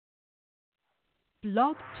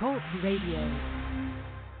Blog Talk Radio.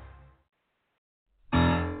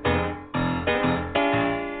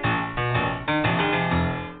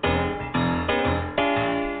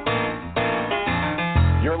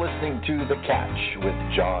 You're listening to The Catch with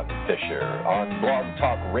John Fisher on Blog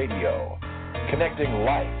Talk Radio, connecting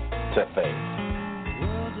life to faith. The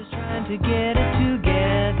world is trying to get it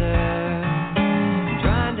together,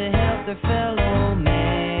 trying to help their fellow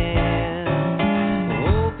man,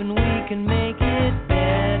 hoping we can make it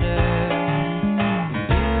better. Do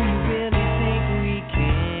you really think we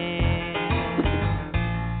can?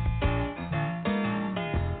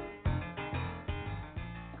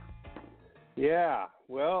 Yeah,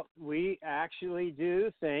 well, we actually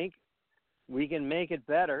do think we can make it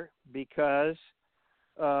better because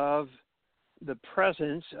of the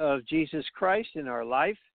presence of Jesus Christ in our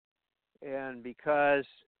life, and because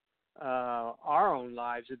our own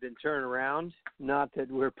lives have been turned around. Not that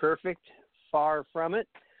we're perfect, far from it,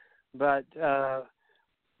 but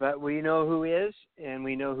we know who is, and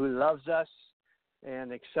we know who loves us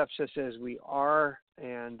and accepts us as we are,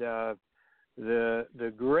 and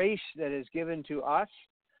the grace that is given to us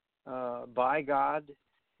by God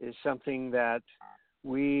is something that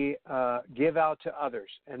we give out to others,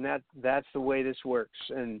 and that's the way this works.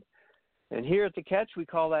 And here at the Catch, we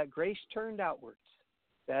call that grace turned outwards.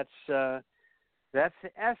 That's the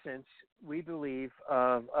essence, we believe,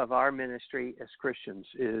 of our ministry as Christians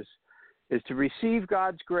is to receive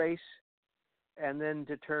God's grace and then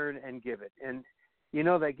to turn and give it. And you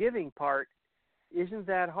know, the giving part isn't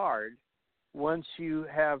that hard once you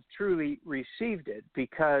have truly received it,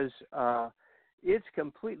 because it's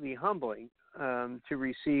completely humbling to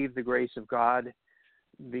receive the grace of God,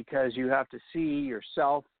 because you have to see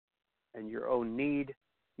yourself and your own need.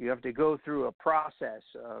 You have to go through a process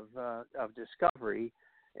of discovery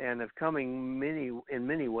and of coming in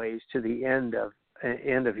many ways to the end of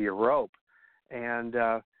your rope, and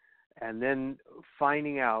then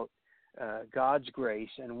finding out God's grace.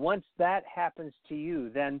 And once that happens to you,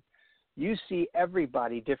 then you see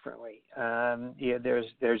everybody differently.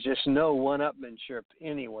 There's just no one-upmanship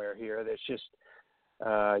anywhere here. There's just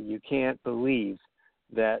you can't believe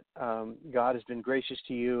that God has been gracious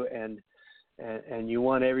to you, and you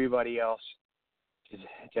want everybody else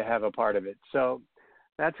to have a part of it. So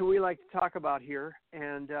that's what we like to talk about here.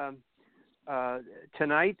 And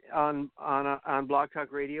tonight on Blog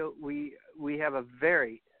Talk Radio, we have a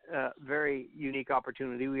very very unique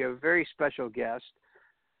opportunity. We have a very special guest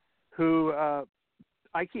who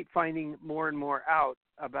I keep finding more and more out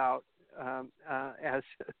about as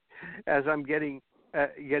I'm getting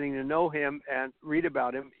to know him and read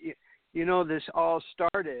about him. You know, this all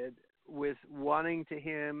started with wanting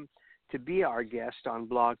him to be our guest on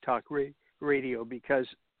Blog Talk Radio, because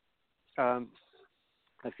a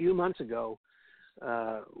few months ago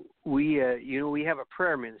we have a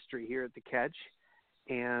prayer ministry here at the Catch,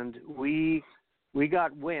 and we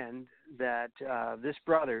got wind that this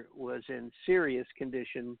brother was in serious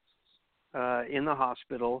condition in the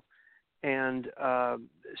hospital, and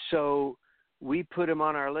so we put him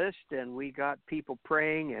on our list, and we got people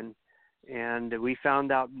praying, and we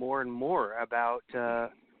found out more and more about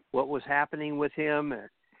what was happening with him, and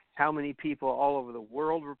how many people all over the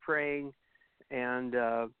world were praying, and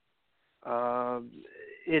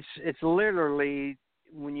it's literally,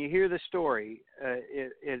 when you hear the story,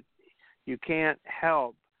 you can't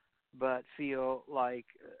help but feel like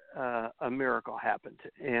a miracle happened,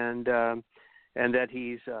 and that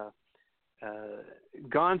he's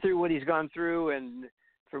gone through what he's gone through. And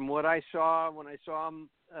from what I saw when I saw him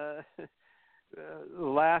the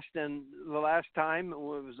last time, it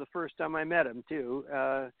was the first time I met him too,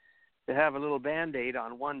 to have a little Band-Aid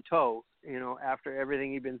on one toe, you know, after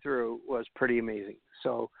everything he'd been through, was pretty amazing.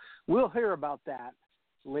 So we'll hear about that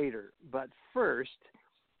later, but first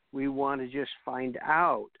we want to just find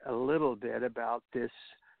out a little bit about this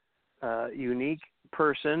unique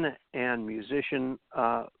person and musician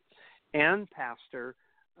and pastor,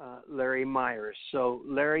 Larry Meyers. So,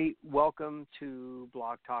 Larry, welcome to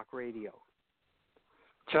Blog Talk Radio.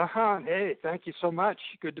 John, hey, thank you so much.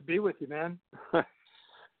 Good to be with you, man.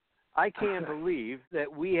 I can't believe that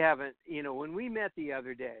we haven't, you know, when we met the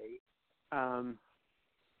other day,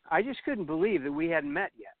 I just couldn't believe that we hadn't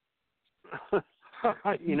met yet.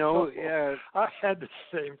 You know, I had the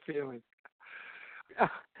same feeling.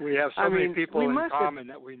 We have so many people in common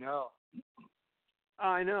that we know.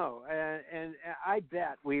 I know, and I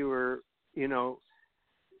bet we were, you know,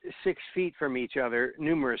 6 feet from each other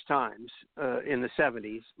numerous times in the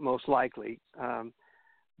 70s, most likely.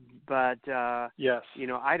 But yes, you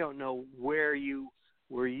know, I don't know where you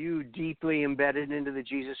were you deeply embedded into the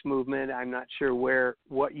Jesus movement? I'm not sure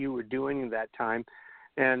what you were doing at that time.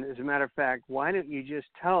 And as a matter of fact, why don't you just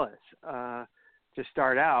tell us, to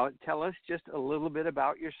start out, tell us just a little bit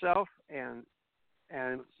about yourself and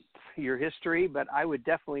your history. But I would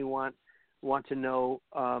definitely want to know,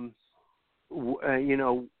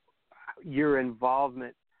 your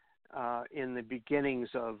involvement in the beginnings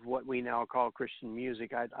of what we now call Christian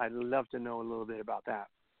music. I'd love to know a little bit about that.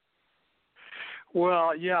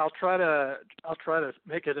 Well, yeah, I'll try to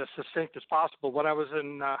make it as succinct as possible. When I was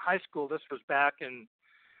in high school, this was back in,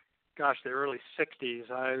 the early 60s.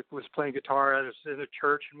 I was playing guitar. I was in a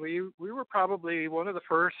church, and we were probably one of the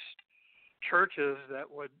first churches that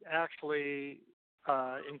would actually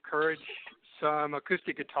encourage some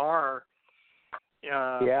acoustic guitar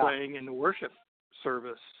playing in the worship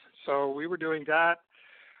service. So we were doing that.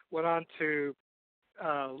 Went on to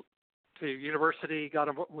university.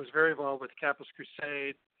 Was very involved with the Campus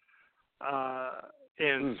Crusade,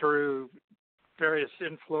 and through various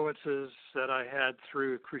influences that I had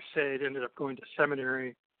through Crusade, ended up going to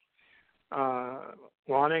seminary,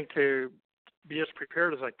 wanting to be as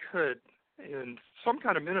prepared as I could in some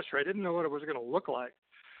kind of ministry. I didn't know what it was going to look like.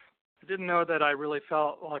 I didn't know that I really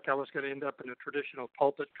felt like I was going to end up in a traditional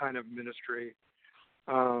pulpit kind of ministry.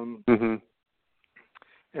 And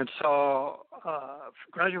so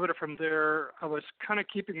graduated from there. I was kind of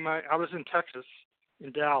I was in Texas,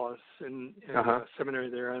 in Dallas, in a seminary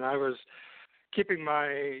there, and I was keeping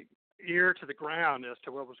my ear to the ground as to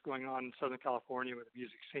what was going on in Southern California with the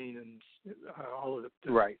music scene and all of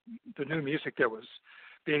the new music that was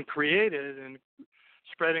being created and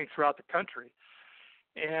spreading throughout the country.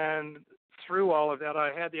 And through all of that,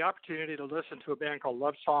 I had the opportunity to listen to a band called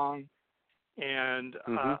Love Song, and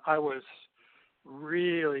I was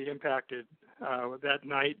really impacted that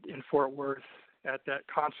night in Fort Worth at that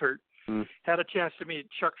concert. Had a chance to meet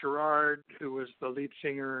Chuck Girard, who was the lead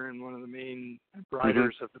singer and one of the main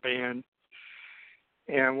writers of the band.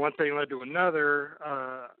 And one thing led to another.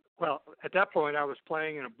 Well, at that point, I was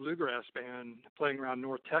playing in a bluegrass band, playing around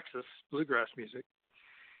North Texas, bluegrass music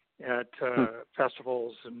at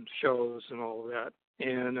festivals and shows and all of that.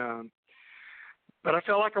 And but I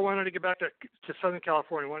felt like I wanted to get back to Southern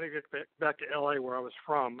California. I wanted to get back to LA, where I was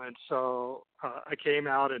from. And so I came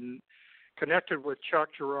out and connected with Chuck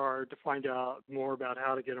Girard to find out more about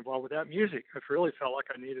how to get involved with that music. I really felt like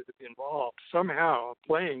I needed to be involved somehow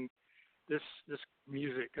playing this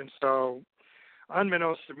music. And so,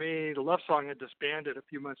 unbeknownst to me, the Love Song had disbanded a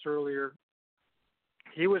few months earlier.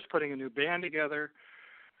 He was putting a new band together,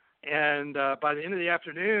 and by the end of the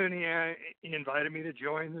afternoon, he invited me to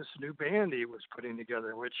join this new band he was putting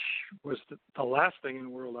together, which was the last thing in the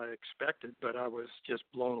world I expected, but I was just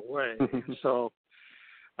blown away. And so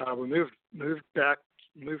we moved to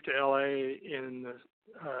LA in the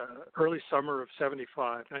early summer of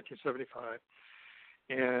 1975.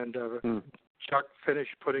 And Chuck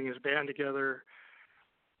finished putting his band together.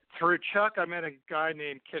 Through Chuck, I met a guy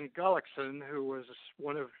named Ken Gullickson, who was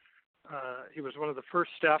one of the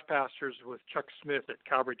first staff pastors with Chuck Smith at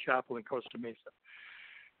Calvary Chapel in Costa Mesa.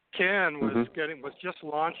 Ken was just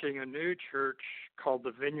launching a new church called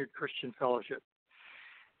the Vineyard Christian Fellowship.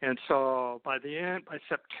 And so by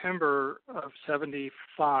September of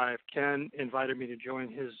 75, Ken invited me to join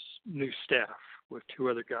his new staff with two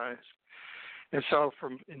other guys. And so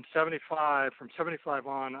from 75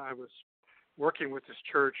 on, I was working with this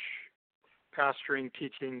church, pastoring,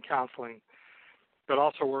 teaching, counseling, but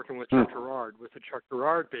also working with Chuck Girard, with the Chuck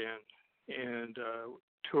Girard band, and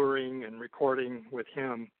touring and recording with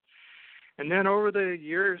him. And then over the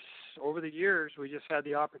years, we just had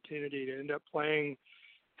the opportunity to end up playing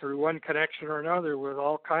through one connection or another with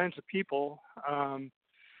all kinds of people. Had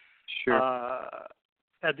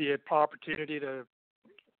the opportunity to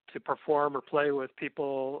perform or play with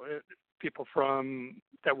people from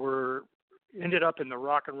that ended up in the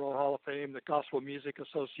Rock and Roll Hall of Fame, the Gospel Music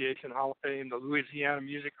Association Hall of Fame, the Louisiana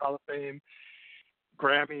Music Hall of Fame,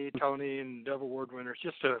 Grammy, Tony, and Dove Award winners.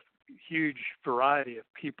 Just a huge variety of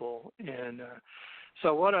people, and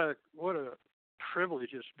so what a privilege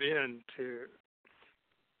it's been to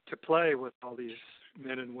play with all these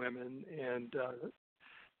men and women, and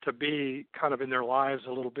to be kind of in their lives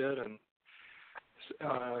a little bit, and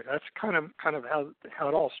that's kind of how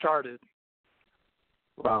it all started.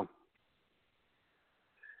 Wow,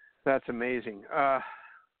 that's amazing.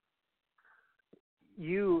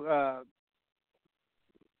 You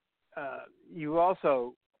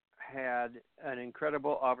also had an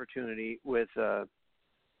incredible opportunity with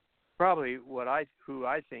probably who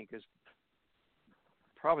I think is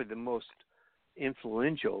probably the most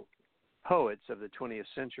influential poets of the 20th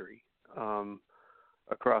century.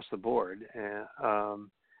 across the board,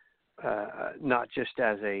 not just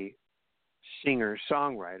as a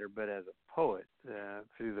singer-songwriter, but as a poet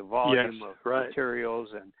through the volume of materials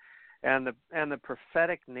and the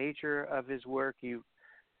prophetic nature of his work. You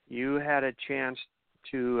had a chance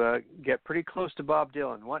to get pretty close to Bob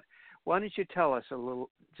Dylan. Why don't you tell us a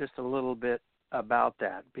little bit about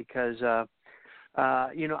that? Because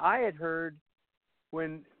I had heard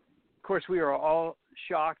when, of course, we were all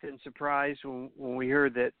shocked and surprised when we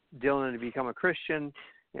heard that Dylan had become a Christian,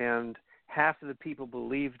 and half of the people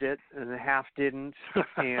believed it and half didn't.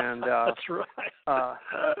 And that's right.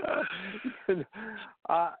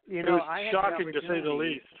 it was shocking to say the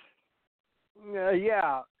least.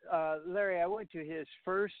 Larry, I went to his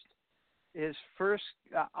first.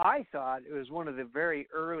 I thought it was one of the very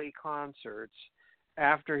early concerts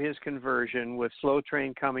after his conversion, with Slow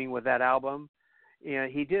Train Coming, with that album. And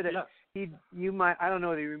he did it. Yes. I don't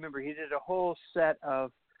know if you remember. He did a whole set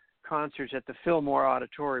of concerts at the Fillmore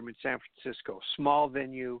Auditorium in San Francisco, small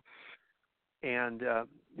venue. And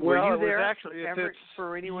were you there? Actually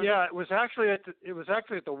for anyone? Yeah, it was actually at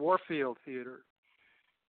the Warfield Theater.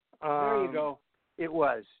 There you go. It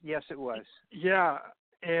was. Yes, it was. Yeah,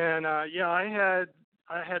 and I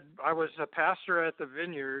was a pastor at the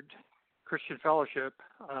Vineyard Christian Fellowship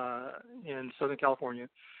in Southern California,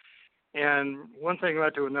 and one thing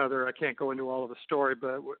led to another. I can't go into all of the story,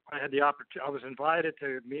 but I had the opportunity. I was invited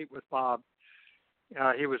to meet with Bob.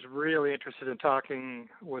 He was really interested in talking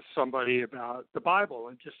with somebody about the Bible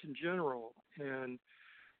and just in general, and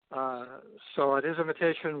so at his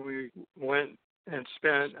invitation, we went and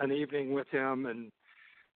spent an evening with him and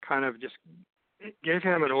kind of just gave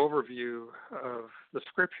him an overview of the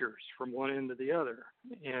scriptures from one end to the other,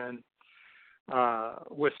 and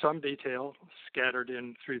with some detail scattered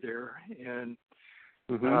in through there, and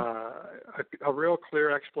a real clear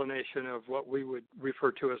explanation of what we would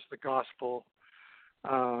refer to as the gospel,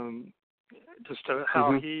 just to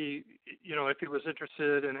how he, if he was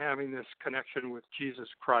interested in having this connection with Jesus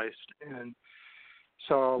Christ. And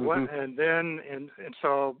so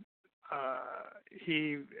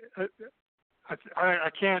he, I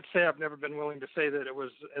can't say I've never been willing to say that it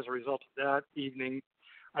was as a result of that evening.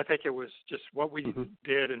 I think it was just what we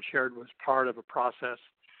did and shared was part of a process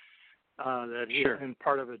that he and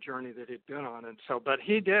part of a journey that he'd been on. And so, but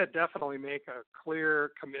he did definitely make a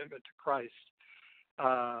clear commitment to Christ.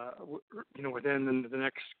 Within the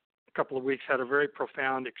next couple of weeks, had a very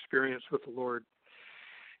profound experience with the Lord.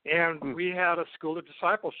 And we had a school of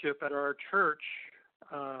discipleship at our church.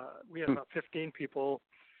 We had about 15 people.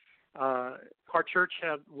 Our church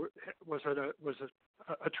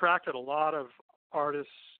attracted a lot of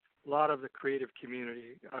artists, a lot of the creative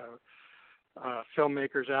community,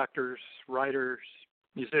 filmmakers, actors, writers,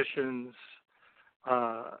 musicians,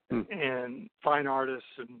 and fine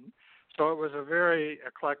artists. And so it was a very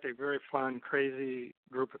eclectic, very fun, crazy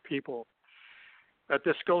group of people. At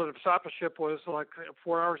this school of discipleship was like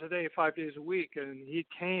 4 hours a day, 5 days a week, and he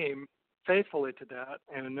came faithfully to that.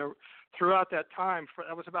 And throughout that time,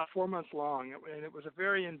 that was about 4 months long, and it was a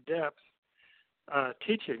very in-depth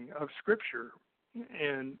teaching of Scripture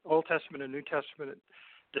and Old Testament and New Testament,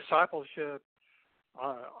 discipleship,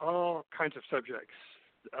 all kinds of subjects.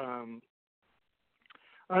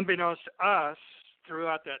 Unbeknownst to us,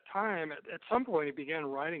 throughout that time, at some point he began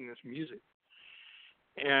writing this music.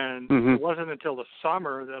 And it wasn't until the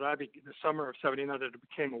summer that the summer of '79, that I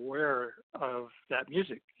became aware of that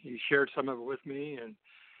music. He shared some of it with me, and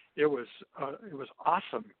it was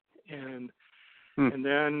awesome. And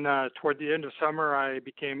then toward the end of summer, I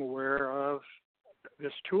became aware of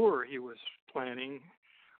this tour he was planning,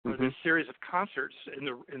 or this series of concerts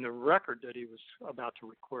in the record that he was about to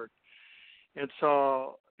record. And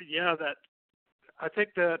so, I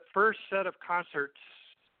think that first set of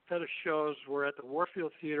shows were at the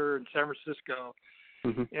Warfield Theater in San Francisco.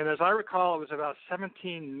 And as I recall, it was about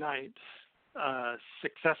 17 nights,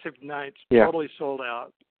 successive nights, totally sold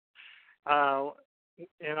out.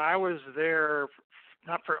 And I was there,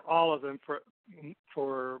 not for all of them,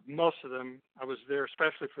 for most of them. I was there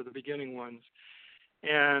especially for the beginning ones.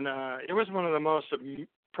 And it was one of the most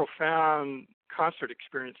profound concert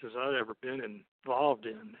experiences I'd ever been involved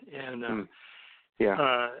in. And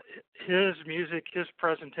his music, his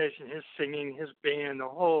presentation, his singing, his band,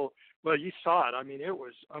 you saw it. I mean, it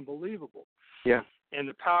was unbelievable. Yeah. And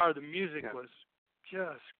the power of the music was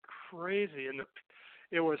just crazy. And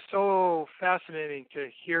it was so fascinating to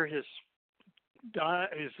hear his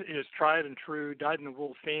tried and true,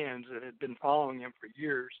 dyed-in-the-wool fans that had been following him for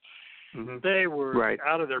years. They were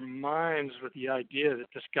out of their minds with the idea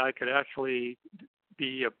that this guy could actually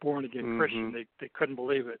be a born-again Christian. They couldn't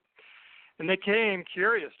believe it. And they came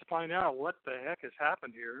curious to find out what the heck has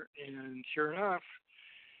happened here. And sure enough,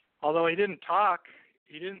 although he didn't talk,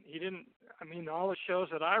 he didn't. I mean, all the shows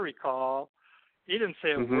that I recall, he didn't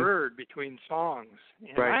say a word between songs.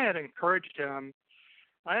 And I had encouraged him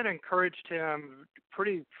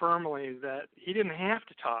pretty firmly that he didn't have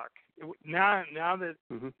to talk. Now that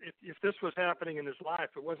if this was happening in his life,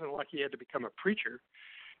 it wasn't like he had to become a preacher,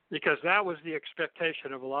 because that was the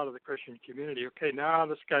expectation of a lot of the Christian community. Okay, now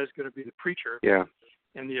this guy's going to be the preacher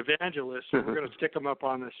and the evangelist, and we're going to stick him up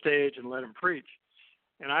on the stage and let him preach.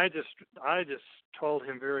 And I just told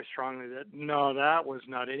him very strongly that no, that was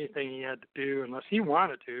not anything he had to do unless he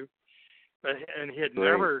wanted to. And he had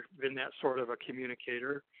never been that sort of a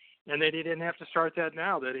communicator, and that he didn't have to start that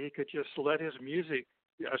now, that he could just let his music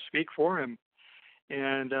speak for him.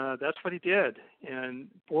 And that's what he did. And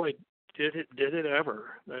boy, did it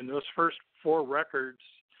ever. And those first 4 records,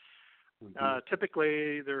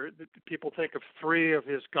 typically people think of 3 of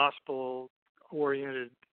his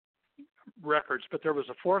gospel-oriented records, but there was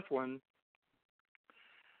a 4th one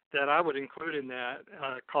that I would include in that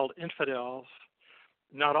called Infidels.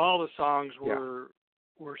 Not all the songs were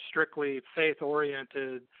strictly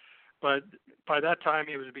faith-oriented, but by that time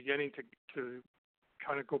he was beginning to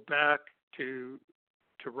kind of go back to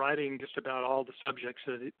writing just about all the subjects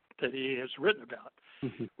that he has written about,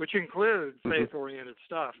 which include faith-oriented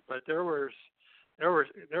stuff. But there were 2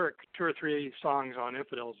 or 3 songs on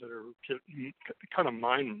Infidels that are just kind of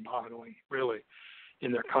mind-boggling, really,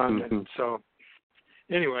 in their content. So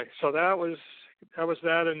anyway, so that was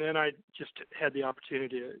that, and then I just had the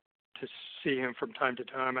opportunity to see him from time to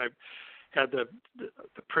time. I had the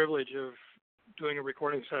privilege of doing a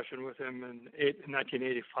recording session with him in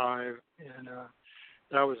 1985, and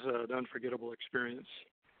that was an unforgettable experience.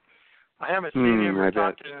 I haven't seen him or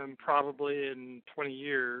talked to him probably in 20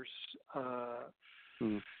 years,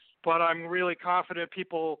 but I'm really confident.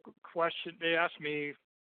 People they ask me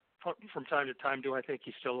from time to time, do I think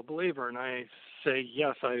he's still a believer? And I say,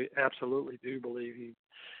 yes, I absolutely do believe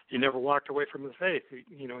he never walked away from the faith.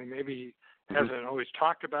 He maybe hasn't always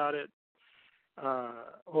talked about it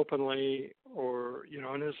openly, or,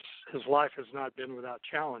 and his life has not been without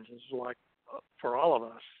challenges, like for all of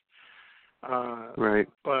us.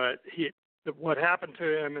 But what happened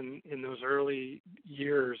to him in those early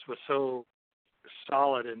years was so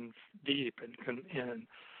solid and deep, and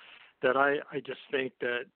that I just think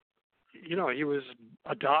that, he was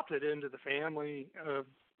adopted into the family of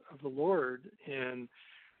the Lord, and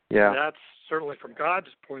that's certainly, from God's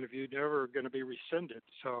point of view, never going to be rescinded.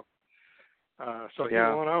 So he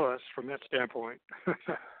won't owe us from that standpoint.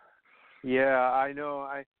 I know.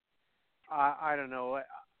 I don't know.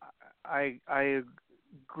 I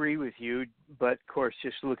agree with you, but of course,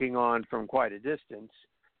 just looking on from quite a distance,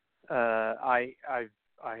 I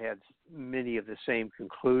had many of the same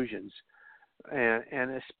conclusions.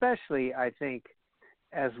 And especially, I think,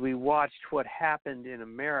 as we watched what happened in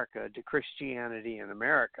America to Christianity in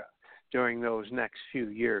America during those next few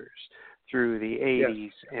years, through the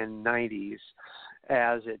 80s and 90s,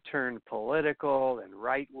 as it turned political and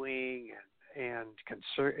right-wing and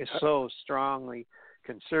so strongly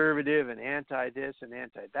conservative and anti-this and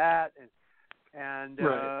anti-that, and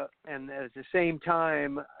at the same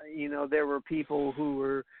time, there were people who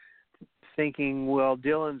were thinking, well,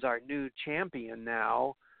 Dylan's our new champion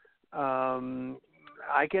now.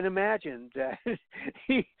 I can imagine that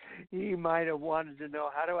he might have wanted to know,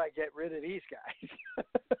 how do I get rid of these guys?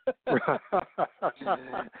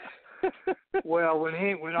 Well,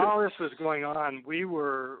 when all this was going on, we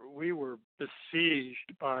were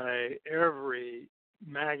besieged by every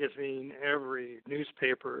magazine, every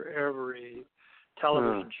newspaper, every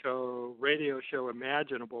television show, radio show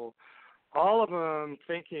imaginable, all of them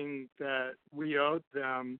thinking that we owed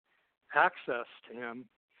them access to him.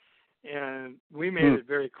 And we made it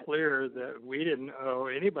very clear that we didn't owe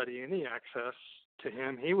anybody any access to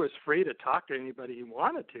him. He was free to talk to anybody he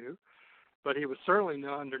wanted to, but he was certainly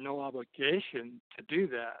under no obligation to do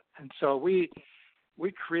that. And so we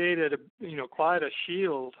created quite a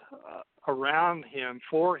shield around him,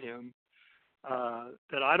 for him,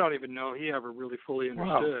 that I don't even know he ever really fully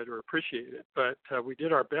understood or appreciated. But we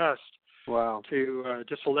did our best to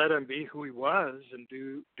just let him be who he was and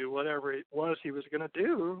do whatever it was he was going to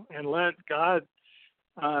do, and let God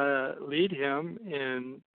lead him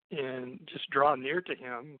and just draw near to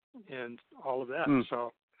him and all of that.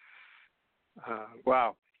 So,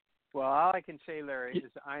 Well, all I can say, Larry,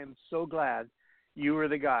 is I am so glad you were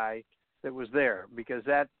the guy that was there, because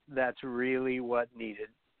that's really what needed.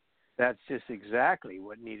 That's just exactly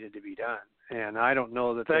what needed to be done. And I don't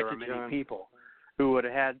know that there are many people who would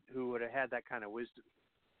have had that kind of wisdom.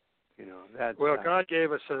 That's, well, God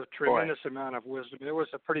gave us a tremendous amount of wisdom. It was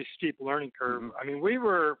a pretty steep learning curve. Mm-hmm. I mean, we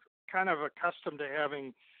were kind of accustomed to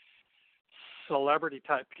having celebrity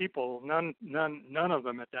type people, none of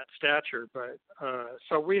them at that stature, but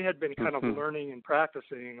so we had been kind of learning and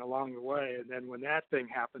practicing along the way, and then when that thing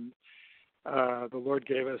happened, the Lord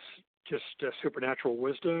gave us just supernatural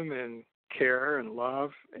wisdom and care and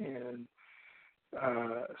love, and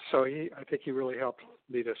so I think he really helped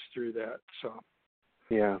lead us through that. So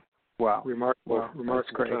yeah, wow, remarkable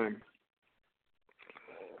time.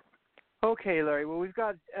 Okay, Larry. Well, we've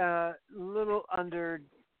got a little under.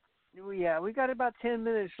 Yeah, we've got about 10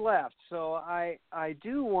 minutes left, so I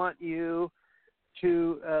do want you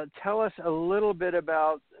to tell us a little bit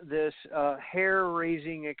about this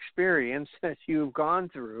hair-raising experience that you've gone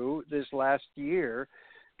through this last year,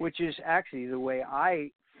 which is actually the way I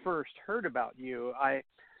first heard about you.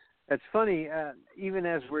 It's funny, even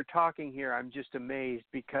as we're talking here, I'm just amazed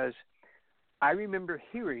because I remember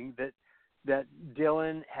hearing that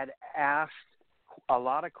Dylan had asked a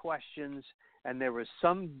lot of questions, and there was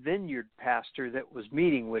some vineyard pastor that was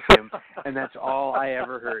meeting with him, and that's all I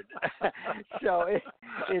ever heard. So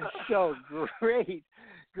it's so great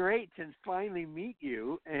to finally meet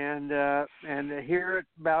you and hear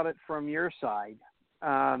about it from your side.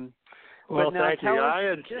 Well, thank you.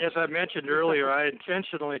 As I mentioned earlier, I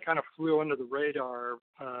intentionally kind of flew under the radar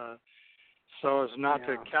so as not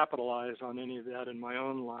to capitalize on any of that in my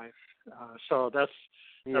own life. So that's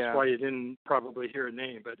why you didn't probably hear a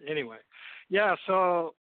name. But anyway,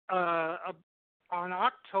 so on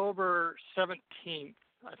October 17th,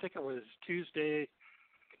 I think it was Tuesday,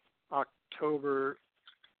 it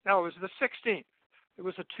was the 16th. It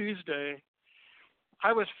was a Tuesday.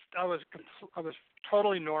 I was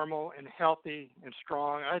totally normal and healthy and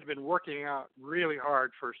strong. I had been working out really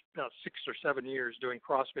hard for about 6 or 7 years doing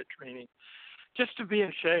CrossFit training, just to be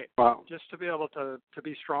in shape, just to be able to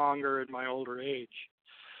be stronger in my older age,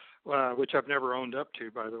 which I've never owned up to,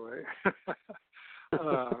 by the way.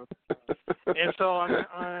 And so on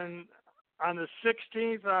the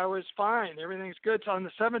 16th, I was fine. Everything's good. So on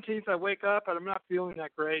the 17th, I wake up and I'm not feeling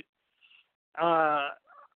that great. I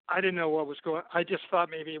didn't know what was going on. I just thought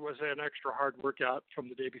maybe it was an extra hard workout from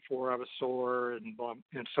the day before. I was sore and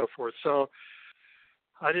so forth. So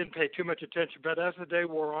I didn't pay too much attention. But as the day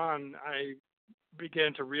wore on, I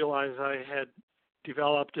began to realize I had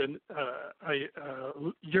developed a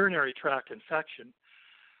urinary tract infection.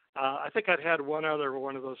 I think I'd had one of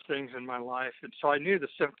those things in my life, and so I knew the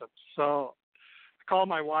symptoms. So I called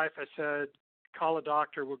my wife. I said, call a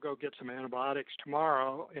doctor. We'll go get some antibiotics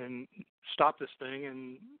tomorrow and stop this thing,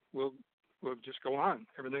 and we'll just go on.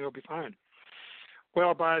 Everything will be fine.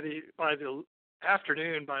 Well, by the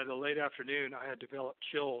late afternoon, I had developed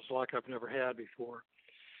chills like I've never had before.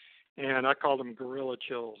 And I called them gorilla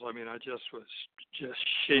chills. I mean, I just was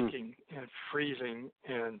shaking and freezing.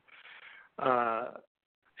 And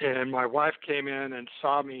my wife came in and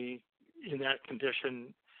saw me in that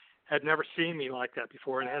condition, had never seen me like that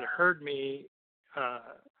before, and had heard me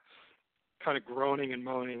kind of groaning and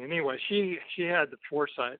moaning. Anyway, she had the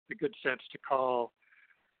foresight, the good sense to call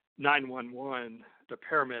 911, the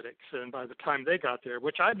paramedics. And by the time they got there,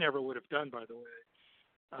 which I never would have done, by the way,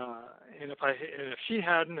 and if she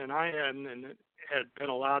hadn't and I hadn't and had been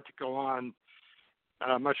allowed to go on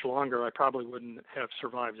much longer, I probably wouldn't have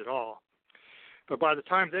survived at all. But by the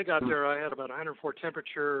time they got there, I had about 104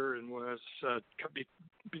 temperature and was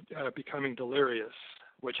becoming delirious,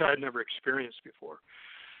 which I had never experienced before.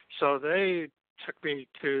 So they took me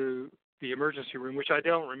to the emergency room, which I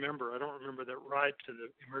don't remember. I don't remember that ride to the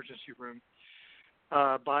emergency room.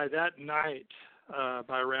 By that night,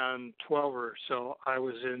 by around 12 or so, I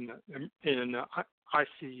was in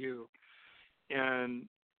ICU, and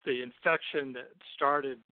the infection that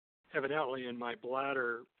started evidently in my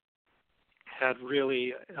bladder had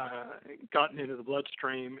really gotten into the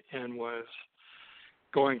bloodstream and was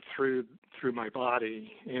going through my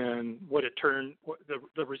body. And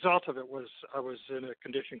the result of it was I was in a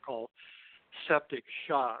condition called septic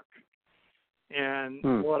shock.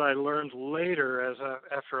 And what I learned later,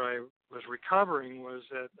 after I was recovering, was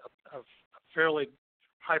that a fairly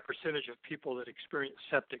high percentage of people that experience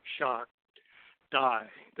septic shock die.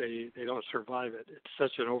 They don't survive it. It's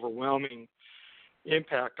such an overwhelming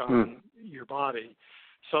impact on your body.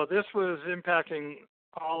 So this was impacting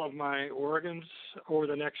all of my organs over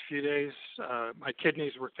the next few days. My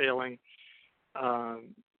kidneys were failing.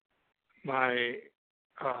 My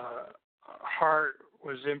heart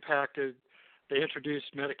was impacted. They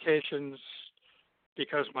introduced medications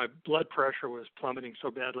because my blood pressure was plummeting so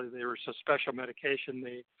badly. There was a special medication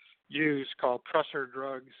they use called pressor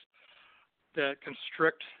drugs that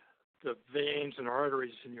constrict the veins and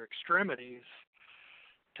arteries in your extremities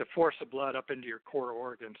to force the blood up into your core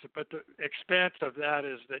organs. But the expense of that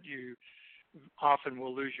is that you often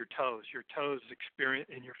will lose your toes. Your toes experience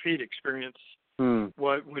and your feet experience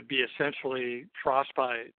what would be essentially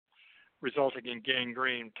frostbite, resulting in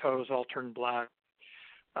gangrene. Toes all turn black.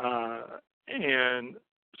 And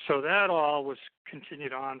so that all was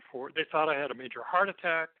continued on for, they thought I had a major heart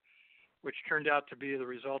attack, which turned out to be the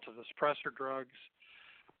result of the suppressor drugs.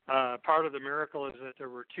 Part of the miracle is that there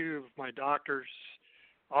were two of my doctors.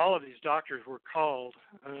 All of these doctors were called,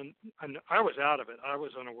 and I was out of it. I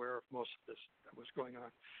was unaware of most of this that was going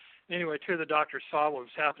on. Anyway, two of the doctors saw what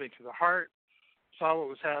was happening to the heart, saw what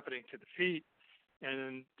was happening to the feet,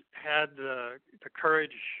 and had the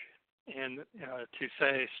courage and to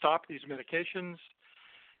say, stop these medications.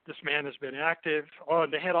 This man has been active. Oh,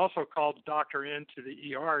 and they had also called the doctor into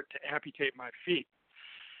the ER to amputate my feet.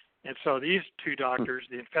 And so these two doctors,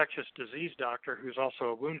 the infectious disease doctor, who's also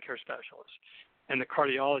a wound care specialist, and the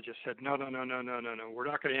cardiologist said, no, we're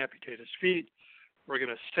not going to amputate his feet. We're going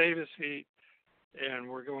to save his feet, and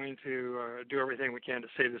we're going to do everything we can to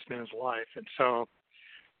save this man's life. And so,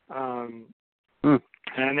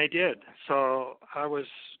 and they did. So I was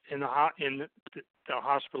in the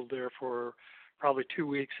hospital there for probably 2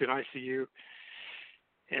 weeks in ICU,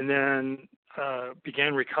 and then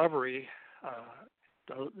began recovery.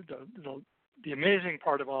 The amazing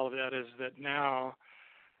part of all of that is that now,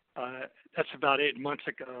 that's about 8 months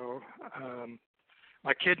ago,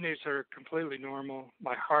 my kidneys are completely normal.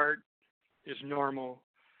 My heart is normal.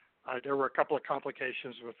 There were a couple of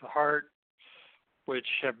complications with the heart, which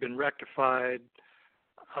have been rectified.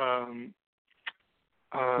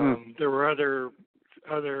 There were other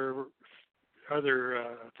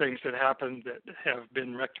things that happened that have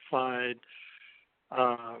been rectified.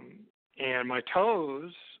 And my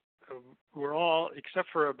toes were all, except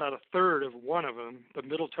for about a third of one of them, the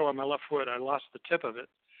middle toe on my left foot, I lost the tip of it.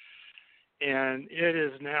 And it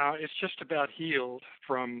is now, it's just about healed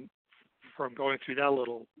from going through that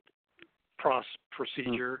little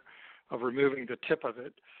procedure of removing the tip of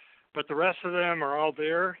it. But the rest of them are all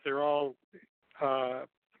there. They're all,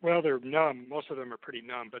 well, they're numb. Most of them are pretty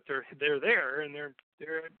numb, but they're there, and they're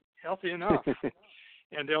healthy enough.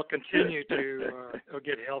 And they'll continue to they'll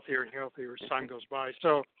get healthier and healthier as time goes by.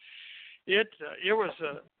 So it was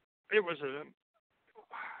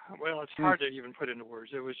well, it's hard to even put into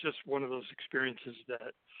words. It was just one of those experiences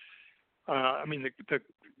that I mean,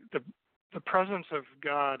 the presence of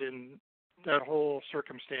God in that whole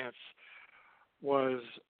circumstance was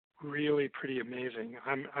really pretty amazing.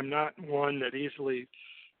 I'm not one that easily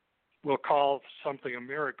will call something a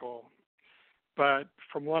miracle, but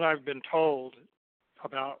from what I've been told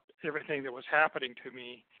about everything that was happening to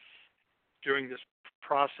me during this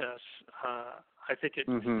process, I think it.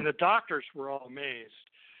 And the doctors were all amazed.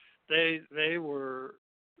 They were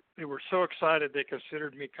so excited they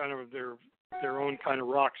considered me kind of their own kind of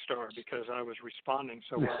rock star because I was responding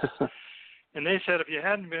so well. And they said if you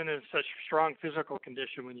hadn't been in such strong physical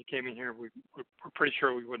condition when you came in here, we're pretty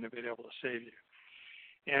sure we wouldn't have been able to save you.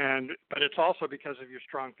 But it's also because of your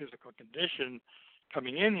strong physical condition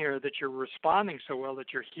coming in here that you're responding so well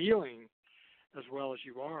that you're healing as well as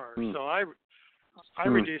you are. So I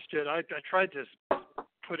reduced it. I tried to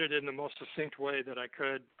put it in the most succinct way that I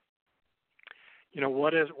could. You know,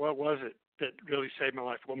 what was it that really saved my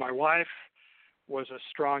life? Well, my wife was a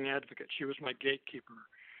strong advocate. She was my gatekeeper.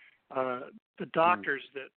 The doctors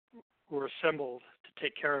that were assembled to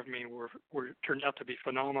take care of me were turned out to be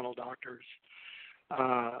phenomenal doctors.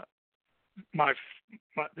 The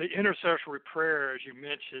intercessory prayer, as you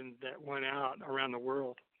mentioned, that went out around the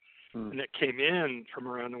world and that came in from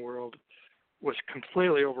around the world was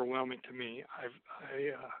completely overwhelming to me.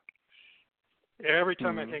 Every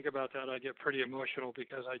time I think about that, I get pretty emotional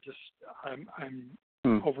because I'm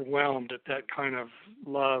overwhelmed at that kind of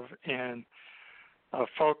love and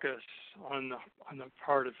focus on the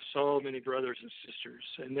part of so many brothers and sisters.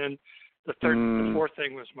 And then the fourth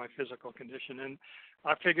thing was my physical condition. And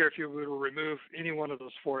I figure if you were to remove any one of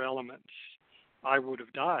those four elements, I would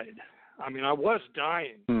have died. I mean, I was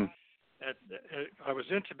dying. I was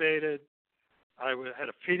intubated. I had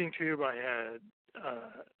a feeding tube. I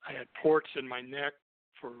had ports in my neck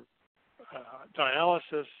for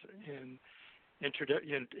dialysis and into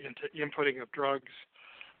inputting of drugs.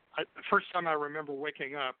 The first time I remember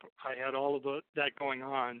waking up, I had all of that going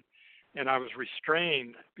on, and I was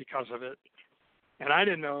restrained because of it. And I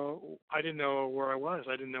didn't know where I was.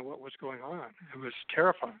 I didn't know what was going on. It was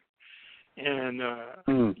terrifying. And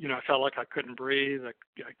you know, I felt like I couldn't breathe. I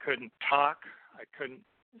couldn't talk. I couldn't.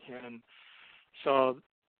 And so,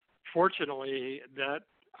 fortunately, that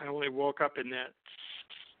I only woke up in that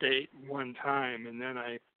state one time, and then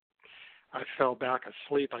I fell back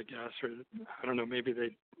asleep, I guess, or I don't know, maybe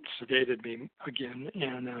they sedated me again,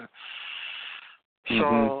 and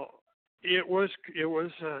so it was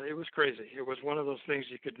crazy. It was one of those things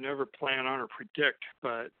you could never plan on or predict,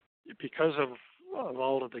 but because of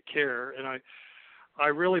all of the care, and I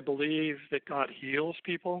really believe that God heals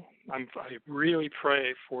people. I really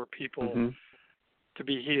pray for people to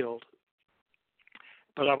be healed.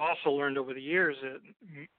 But I've also learned over the years that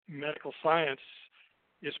medical science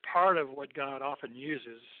is part of what God often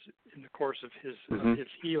uses in the course of his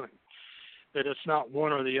healing. That it's not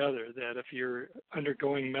one or the other, that if you're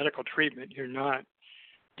undergoing medical treatment, you're not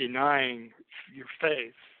denying your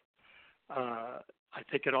faith. I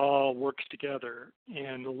think it all works together,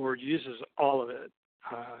 and the Lord uses all of it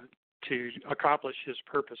to accomplish his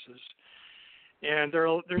purposes. And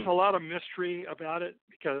there's a lot of mystery about it,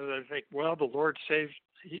 because I think, well, the Lord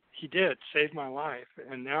he did save my life.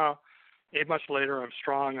 And now, 8 months later, I'm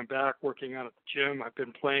strong. I'm back working out at the gym. I've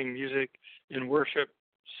been playing music in worship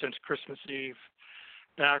since Christmas Eve,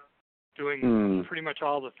 back doing pretty much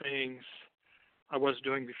all the things I was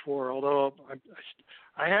doing before, although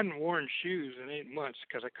I hadn't worn shoes in 8 months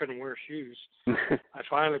because I couldn't wear shoes. I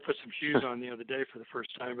finally put some shoes on the other day for the first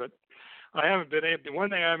time, but I haven't been able. The one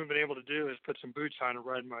thing I haven't been able to do is put some boots on and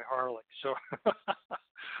ride my Harley. So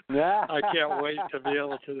I can't wait to be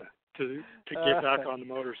able to get back on the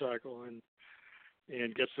motorcycle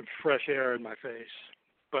and get some fresh air in my face.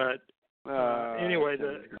 But anyway,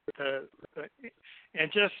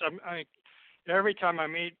 every time I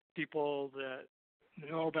meet people that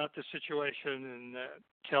know about the situation and that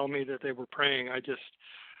tell me that they were praying, I just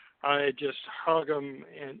hug them,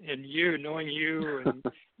 and knowing you and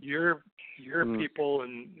your people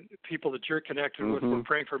and people that you're connected with were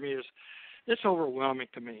praying for me, it's overwhelming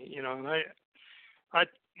to me, And I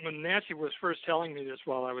when Nancy was first telling me this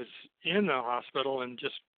while I was in the hospital and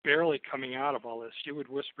just barely coming out of all this, she would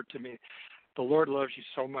whisper to me, "The Lord loves you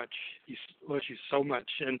so much. He loves you so much."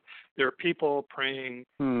 And there are people praying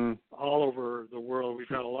all over the world. We've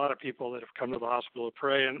got a lot of people that have come to the hospital to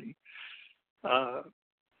pray, and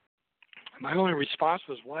my only response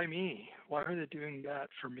was, "Why me? Why are they doing that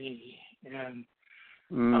for me?" And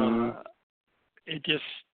it just,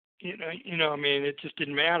 it just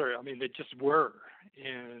didn't matter. I mean, they just were,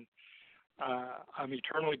 and I'm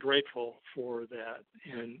eternally grateful for that,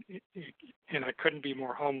 and I couldn't be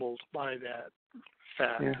more humbled by that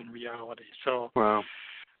fact and reality. So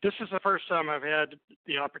this is the first time I've had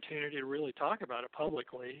the opportunity to really talk about it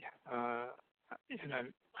publicly, and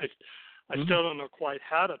I still don't know quite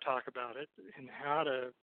how to talk about it and how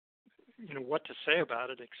to, what to say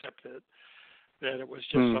about it, except that it was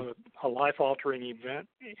just a life-altering event,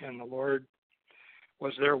 and the Lord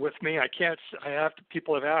was there with me.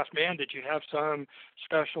 People have asked, "Man, did you have some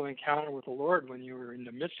special encounter with the Lord when you were in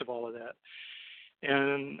the midst of all of that?"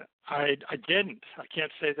 And I didn't. I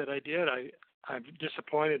can't say that I did. I'm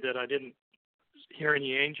disappointed that I didn't hear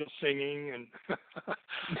any angels singing, and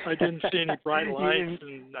I didn't see any bright lights,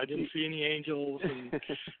 and I didn't see any angels, and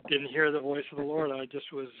didn't hear the voice of the Lord. I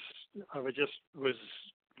just was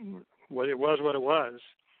what it was.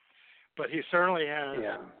 But he certainly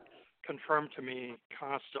has confirmed to me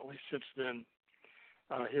constantly since then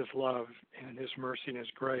his love and his mercy and his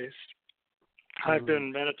grace. I've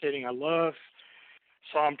been meditating. I love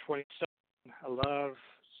Psalm 27. I love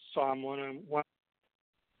Psalm 101.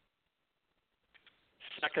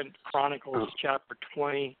 2 Chronicles chapter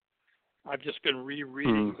 20. I've just been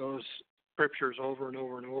rereading those scriptures over and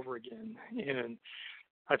over and over again. And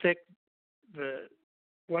I think that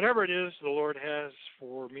whatever it is the Lord has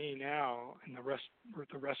for me now and the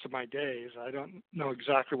rest of my days, I don't know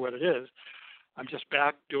exactly what it is. I'm just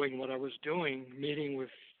back doing what I was doing, meeting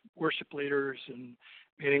with worship leaders and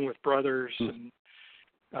meeting with brothers and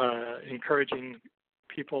encouraging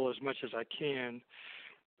people as much as I can.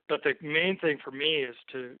 But the main thing for me is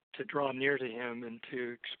to draw near to him and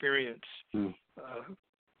to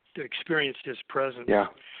experience his presence. Yeah.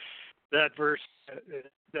 That verse,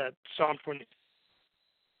 that Psalm 20,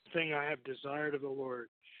 thing I have desired of the Lord,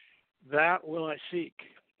 that will I seek,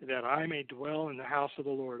 that I may dwell in the house of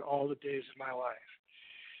the Lord all the days of my life,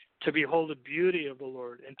 to behold the beauty of the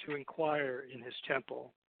Lord and to inquire in his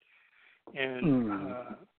temple. And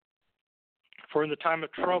for in the time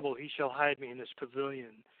of trouble he shall hide me in his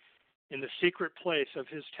pavilion. In the secret place of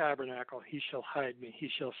his tabernacle he shall hide me. He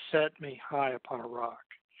shall set me high upon a rock.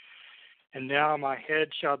 And now my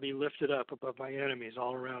head shall be lifted up above my enemies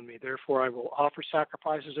all around me. Therefore I will offer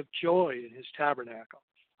sacrifices of joy in his tabernacle.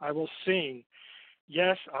 I will sing,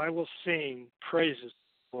 yes, I will sing praises to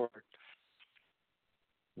the Lord.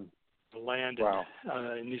 landed Wow.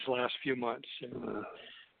 in these last few months,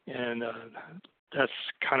 and that's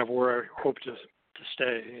kind of where I hope to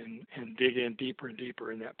stay and dig in deeper and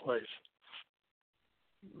deeper in that place.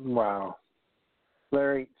 Wow.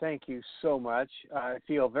 Larry, thank you so much. I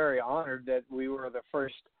feel very honored that we were the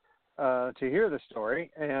first to hear the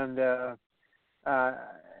story, and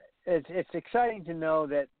it's exciting to know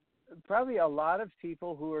that probably a lot of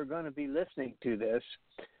people who are going to be listening to this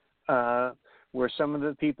were some of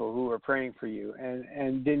the people who were praying for you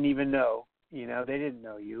and didn't even know. You know, they didn't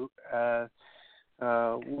know you.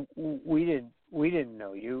 We didn't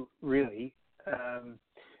know you really,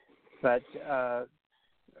 but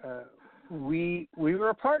we were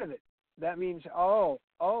a part of it. That means all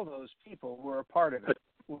those people were a part of it.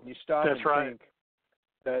 When you stop and think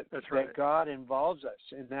that God involves us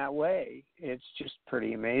in that way, it's just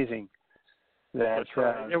pretty amazing. That's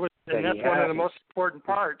right. And that's one of the most important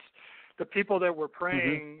parts. The people that were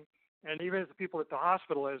praying, and even the people at the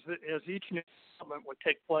hospital, as each new development would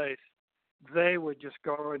take place, they would just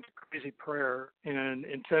go into crazy prayer and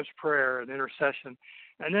intense prayer and intercession,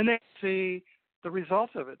 and then they see the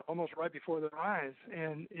results of it almost right before their eyes,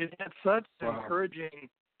 and it had such an encouraging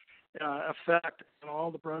effect on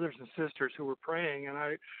all the brothers and sisters who were praying. And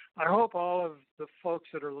I hope all of the folks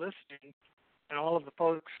that are listening and all of the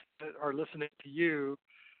folks that are listening to you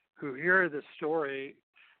who hear this story,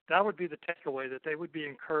 that would be the takeaway, that they would be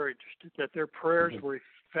encouraged, that their prayers were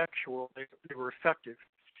effectual, they were effective,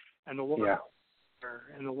 and the Lord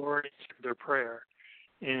answered their prayer,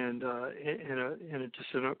 and in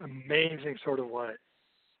just an amazing sort of way.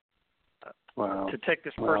 To take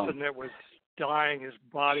this person that was dying, his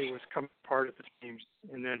body was coming apart at the seams,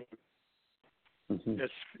 and then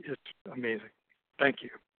it's amazing. Thank you.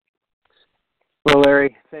 Well,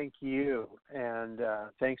 Larry, thank you, and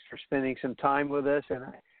thanks for spending some time with us. And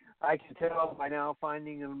I can tell by now,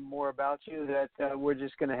 finding more about you, that we're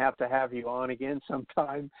just going to have you on again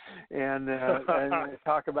sometime and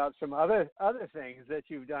talk about some other things that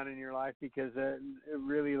you've done in your life, because it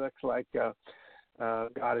really looks like God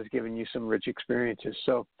has given you some rich experiences.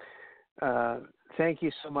 So thank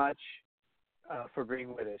you so much for being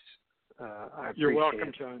with us. You're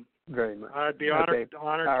welcome, John. Very much. I'd be honored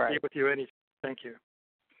to be with you anytime. Thank you.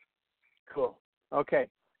 Cool. Okay.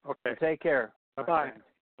 Well, take care. Bye-bye.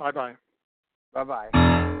 Bye-bye. Bye-bye.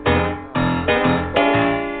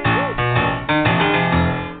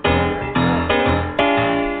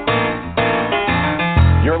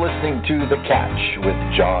 You're listening to The Catch with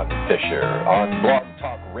John Fisher on Blog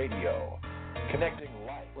Talk Radio, connecting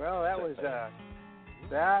life. Well, that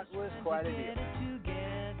was quite a deal.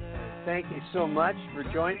 Thank you so much for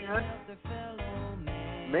joining us.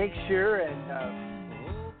 Make sure and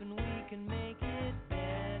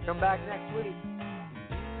come back next week.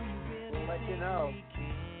 We'll let you know.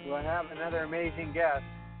 We'll have another amazing guest.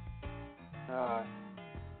 That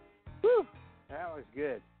was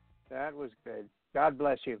good. God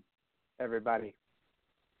bless you, everybody.